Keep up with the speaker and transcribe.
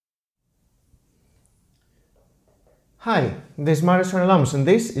Hi, this is Marius Arnelamus and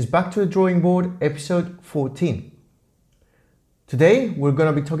this is Back to the Drawing Board episode 14. Today we're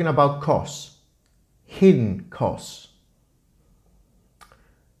going to be talking about costs, hidden costs.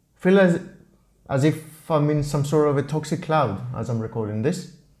 Feel as if I'm in some sort of a toxic cloud as I'm recording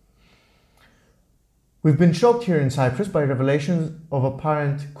this. We've been shocked here in Cyprus by revelations of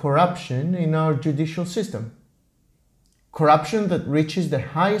apparent corruption in our judicial system. Corruption that reaches the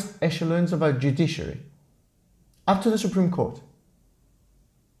highest echelons of our judiciary, up to the Supreme Court.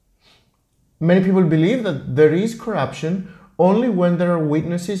 Many people believe that there is corruption only when there are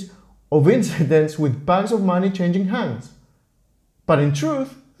witnesses of incidents with bags of money changing hands. But in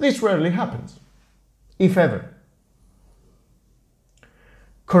truth, this rarely happens, if ever.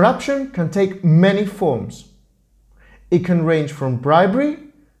 Corruption can take many forms. It can range from bribery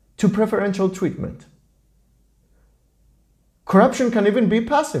to preferential treatment. Corruption can even be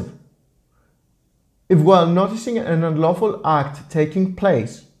passive. If while noticing an unlawful act taking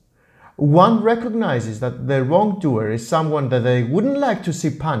place, one recognizes that the wrongdoer is someone that they wouldn't like to see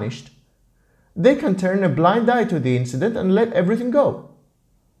punished, they can turn a blind eye to the incident and let everything go.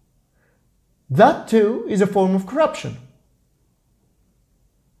 That too is a form of corruption.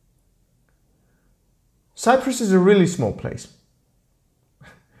 Cyprus is a really small place.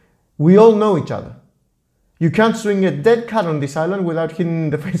 We all know each other. You can't swing a dead cat on this island without hitting in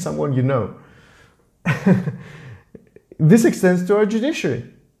the face someone you know. This extends to our judiciary.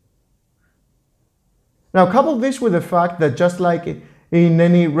 Now, couple this with the fact that just like in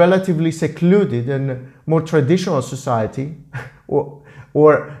any relatively secluded and more traditional society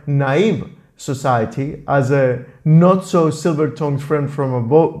or naive society, as a not so silver-tongued friend from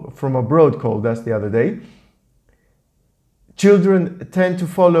abroad called us the other day, children tend to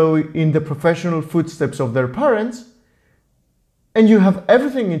follow in the professional footsteps of their parents, and you have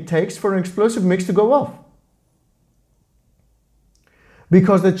everything it takes for an explosive mix to go off.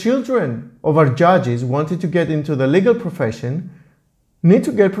 Because the children of our judges wanted to get into the legal profession need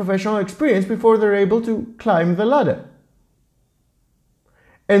to get professional experience before they're able to climb the ladder.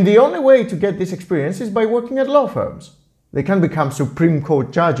 And the only way to get this experience is by working at law firms. They can become Supreme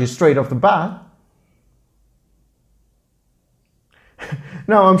Court judges straight off the bat.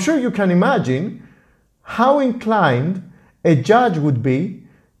 Now, I'm sure you can imagine how inclined a judge would be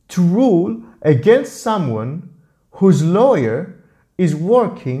to rule against someone whose lawyer is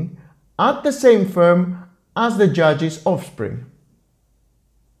working at the same firm as the judge's offspring.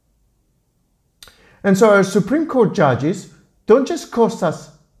 And so our Supreme Court judges don't just cost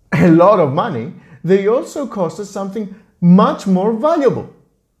us a lot of money, they also cost us something much more valuable.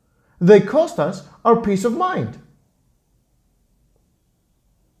 They cost us our peace of mind.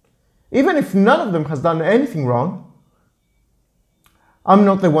 Even if none of them has done anything wrong, I'm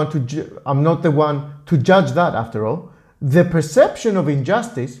not the one to judge that after all. The perception of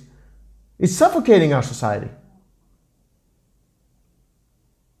injustice is suffocating our society.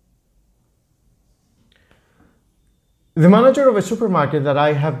 The manager of a supermarket that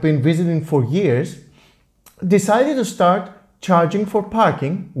I have been visiting for years decided to start charging for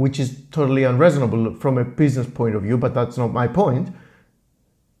parking, which is totally unreasonable from a business point of view, but that's not my point.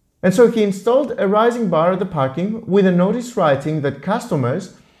 And so he installed a rising bar at the parking with a notice writing that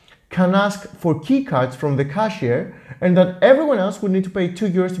customers can ask for key cards from the cashier and that everyone else would need to pay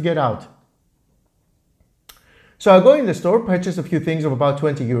 €2 to get out. So I go in the store, purchase a few things of about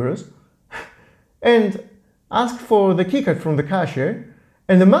 €20 and ask for the key card from the cashier,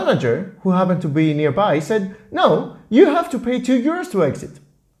 and the manager, who happened to be nearby, said, "No, you have to pay €2 to exit."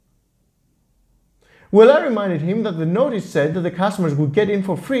 Well, I reminded him that the notice said that the customers would get in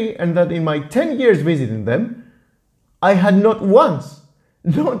for free and that in my 10 years visiting them, I had not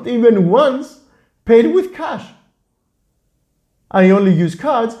even once, paid with cash. I only use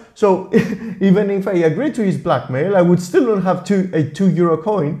cards, so even if I agreed to his blackmail, I would still not have a €2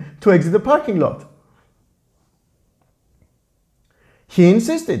 coin to exit the parking lot. He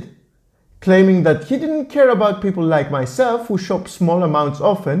insisted, claiming that he didn't care about people like myself who shop small amounts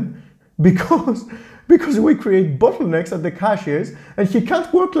often because we create bottlenecks at the cashiers and he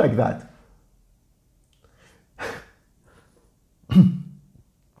can't work like that.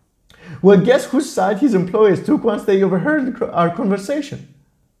 Well, guess whose side his employers took once they overheard our conversation?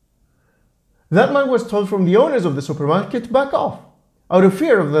 That man was told from the owners of the supermarket to back off, out of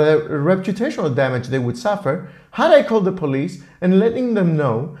fear of the reputational damage they would suffer had I called the police and letting them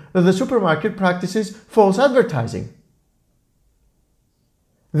know that the supermarket practices false advertising.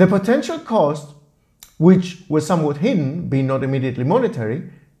 The potential cost, which was somewhat hidden, being not immediately monetary,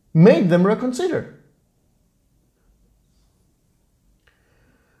 made them reconsider.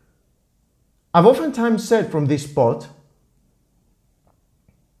 I've oftentimes said from this spot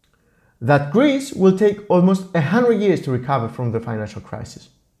that Greece will take almost 100 years to recover from the financial crisis.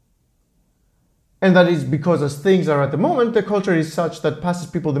 And that is because as things are at the moment, the culture is such that passes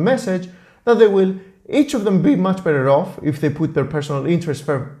people the message that they will each of them be much better off if they put their personal interests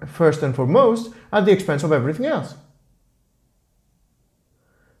first and foremost at the expense of everything else.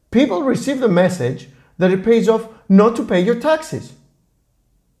 People receive the message that it pays off not to pay your taxes.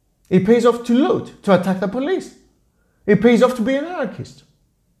 It pays off to loot, to attack the police. It pays off to be an anarchist.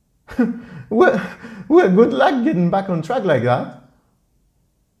 well, good luck getting back on track like that.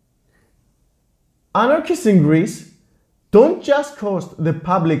 Anarchists in Greece don't just cost the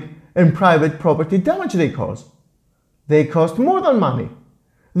public and private property damage they cause. They cost more than money.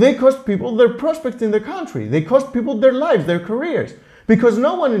 They cost people their prospects in the country. They cost people their lives, their careers. Because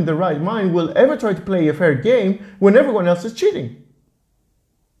no one in their right mind will ever try to play a fair game when everyone else is cheating.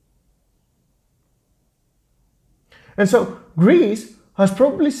 And so Greece has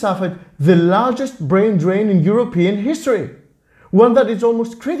probably suffered the largest brain drain in European history, one that is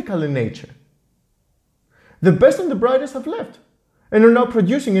almost critical in nature. The best and the brightest have left and are now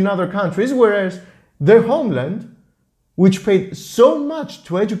producing in other countries, whereas their homeland, which paid so much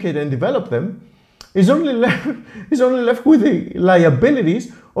to educate and develop them, is only left with the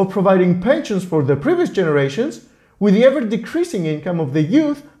liabilities of providing pensions for the previous generations with the ever-decreasing income of the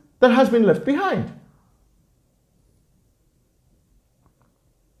youth that has been left behind.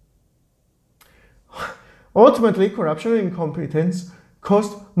 Ultimately, corruption and incompetence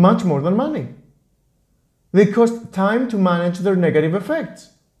cost much more than money. They cost time to manage their negative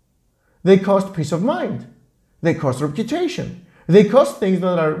effects. They cost peace of mind. They cost reputation. They cost things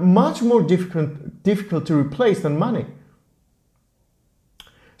that are much more difficult to replace than money.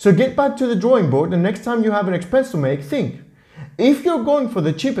 So get back to the drawing board, and next time you have an expense to make, think, if you're going for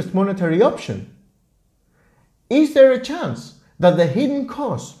the cheapest monetary option, is there a chance that the hidden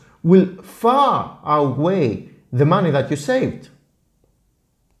costs will far outweigh the money that you saved?